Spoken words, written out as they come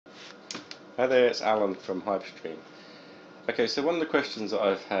Hi there, it's Alan from Hyperstream. Okay, so one of the questions that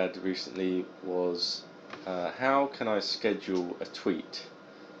I've had recently was how can I schedule a tweet?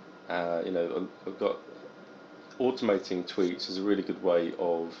 I've got automating tweets is a really good way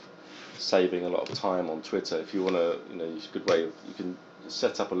of saving a lot of time on Twitter. If you want to, it's a good way of, you can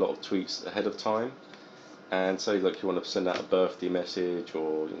set up a lot of tweets ahead of time. And say like you want to send out a birthday message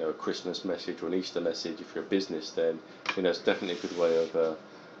or a Christmas message or an Easter message. If you're a business, then it's definitely a good way of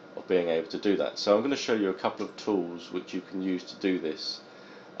being able to do that. So I'm going to show you a couple of tools which you can use to do this.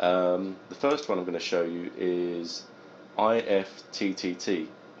 The first one I'm going to show you is IFTTT.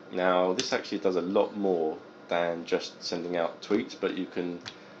 Now this actually does a lot more than just sending out tweets, but you can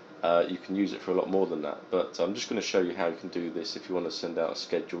use it for a lot more than that. But I'm just going to show you how you can do this if you want to send out a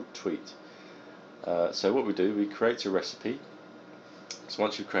scheduled tweet. So what we do, we create a recipe. So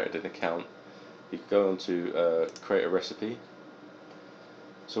once you've created an account, you can go on to create a recipe.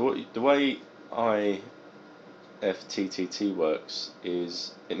 So the way IFTTT works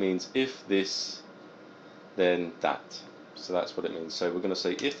is it means if this, then that. So that's what it means. So we're going to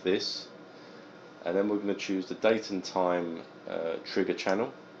say if this, and then we're going to choose the date and time trigger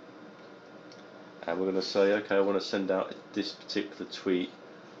channel, and we're going to say, okay, I want to send out this particular tweet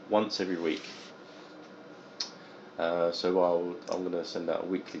once every week. So I'm going to send out a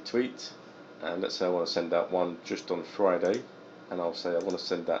weekly tweet, and let's say I want to send out one just on Friday, and I'll say I want to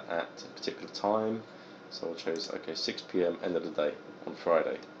send that at a particular time. So I'll choose 6 PM end of the day on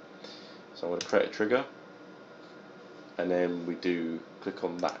Friday. So I'm going to create a trigger, and then we do click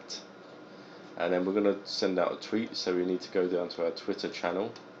on that, and then we're going to send out a tweet. So we need to go down to our Twitter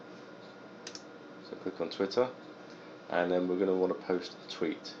channel. So click on Twitter, and then we're going to want to post a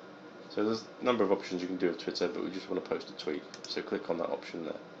tweet. So there's a number of options you can do with Twitter, but we just want to post a tweet. So click on that option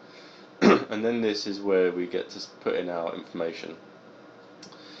there. And then this is where we get to put in our information.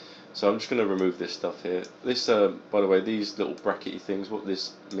 So I'm just going to remove this stuff here. This, by the way, these little brackety things, what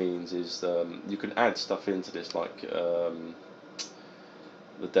this means is you can add stuff into this, like the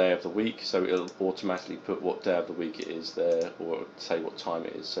day of the week. So it'll automatically put what day of the week it is there, or say what time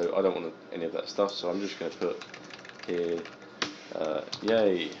it is. So I don't want any of that stuff, so I'm just going to put here,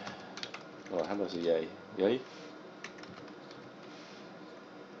 yay. Well, how about a yay? Yay?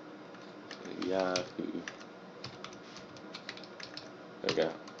 Yahoo. There we go.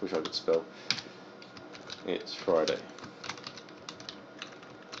 Wish I could spell. It's Friday.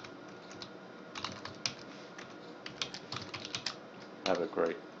 Have a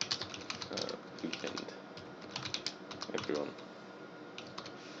great weekend, everyone.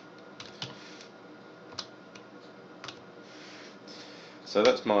 So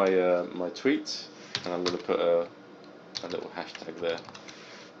that's my my tweet, and I'm going to put a little hashtag there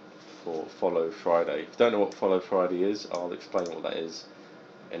for Follow Friday. If you don't know what Follow Friday is, I'll explain what that is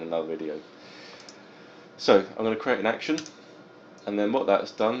in another video. So I'm going to create an action, and then what that's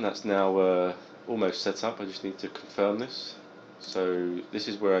done, that's now almost set up. I just need to confirm this. So this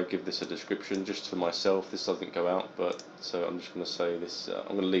is where I give this a description just for myself. This doesn't go out, but so I'm just going to say this.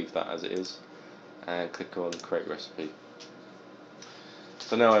 I'm going to leave that as it is, and click on Create Recipe.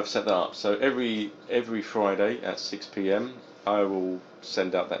 So now I've set that up. So every Friday at 6 PM I will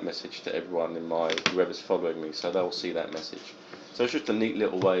send out that message to everyone in whoever's following me, so they'll see that message. So it's just a neat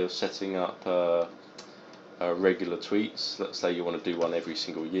little way of setting up regular tweets. Let's say you want to do one every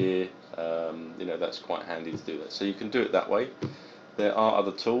single year. That's quite handy to do that. So you can do it that way. There are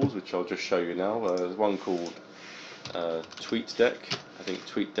other tools which I'll just show you now. There's one called Tweetdeck. I think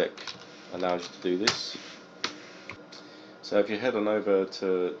Tweetdeck allows you to do this. So if you head on over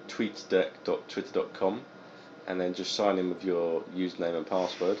to tweetdeck.twitter.com and then just sign in with your username and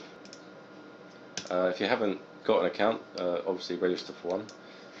password. If you haven't got an account, obviously register for one.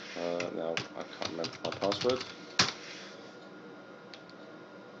 Now I can't remember my password.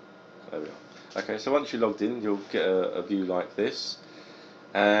 There we are. Okay, so once you're logged in, you'll get a view like this.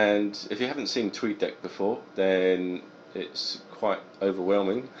 And if you haven't seen Tweetdeck before, then it's quite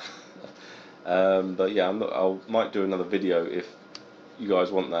overwhelming. But yeah, I might do another video if you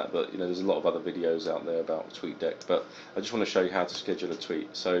guys want that, but there's a lot of other videos out there about Tweetdeck, but I just want to show you how to schedule a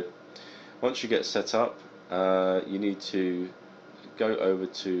tweet. So once you get set up, you need to go over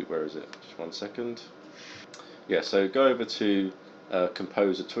to, where is it? Just one second. Yeah, so go over to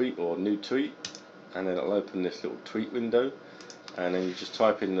compose a tweet or new tweet, and then it'll open this little tweet window, and then you just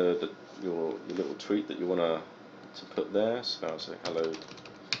type in your little tweet that you want to put there. So I'll say hello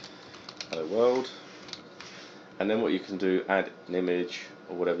world, and then what you can do, add an image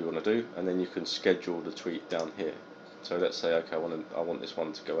or whatever you want to do, and then you can schedule the tweet down here. So let's say, okay, I want this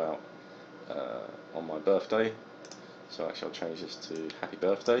one to go out on my birthday. So actually I'll change this to happy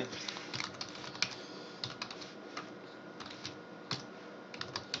birthday.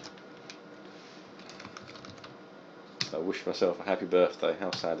 wish myself a happy birthday.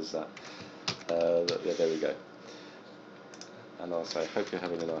 How sad is that? Yeah, there we go. And I'll say, hope you're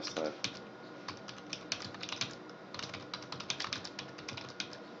having a nice time.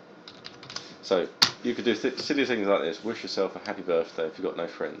 So you could do silly things like this. Wish yourself a happy birthday if you've got no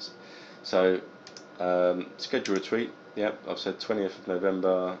friends. So schedule a tweet. Yep, I've said 20th of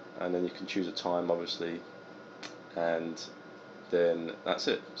November, and then you can choose a time, obviously, and then that's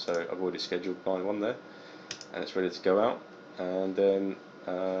it. So I've already scheduled my one there, and it's ready to go out. And then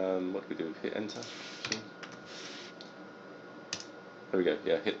what do we do? Hit enter. There we go.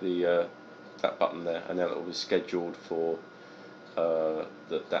 Yeah, hit the that button there, and then it will be scheduled for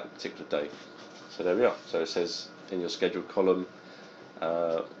that particular day. So there we are. So it says in your scheduled column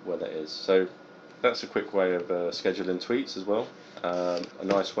where that is. So that's a quick way of scheduling tweets as well. A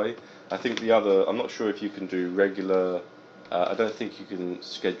nice way. I think the other, I'm not sure if you can do regular. I don't think you can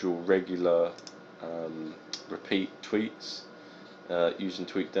schedule regular repeat tweets using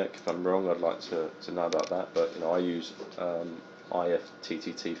Tweetdeck. If I'm wrong, I'd like to know about that. But I use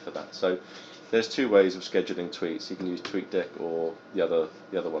IFTTT for that. So there's two ways of scheduling tweets. You can use Tweetdeck or the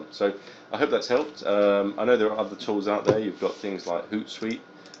other one. So I hope that's helped. I know there are other tools out there. You've got things like Hootsuite.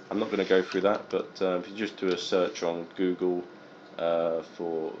 I'm not going to go through that, but if you just do a search on Google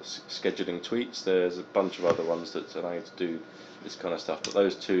for scheduling tweets, there's a bunch of other ones that allow you to do this kind of stuff. But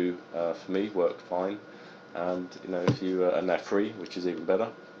those two, for me, work fine. And if you and they're free, which is even better.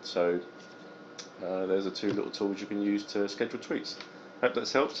 So there's the two little tools you can use to schedule tweets. Hope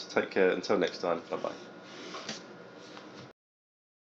that's helped. Take care. Until next time. Bye bye.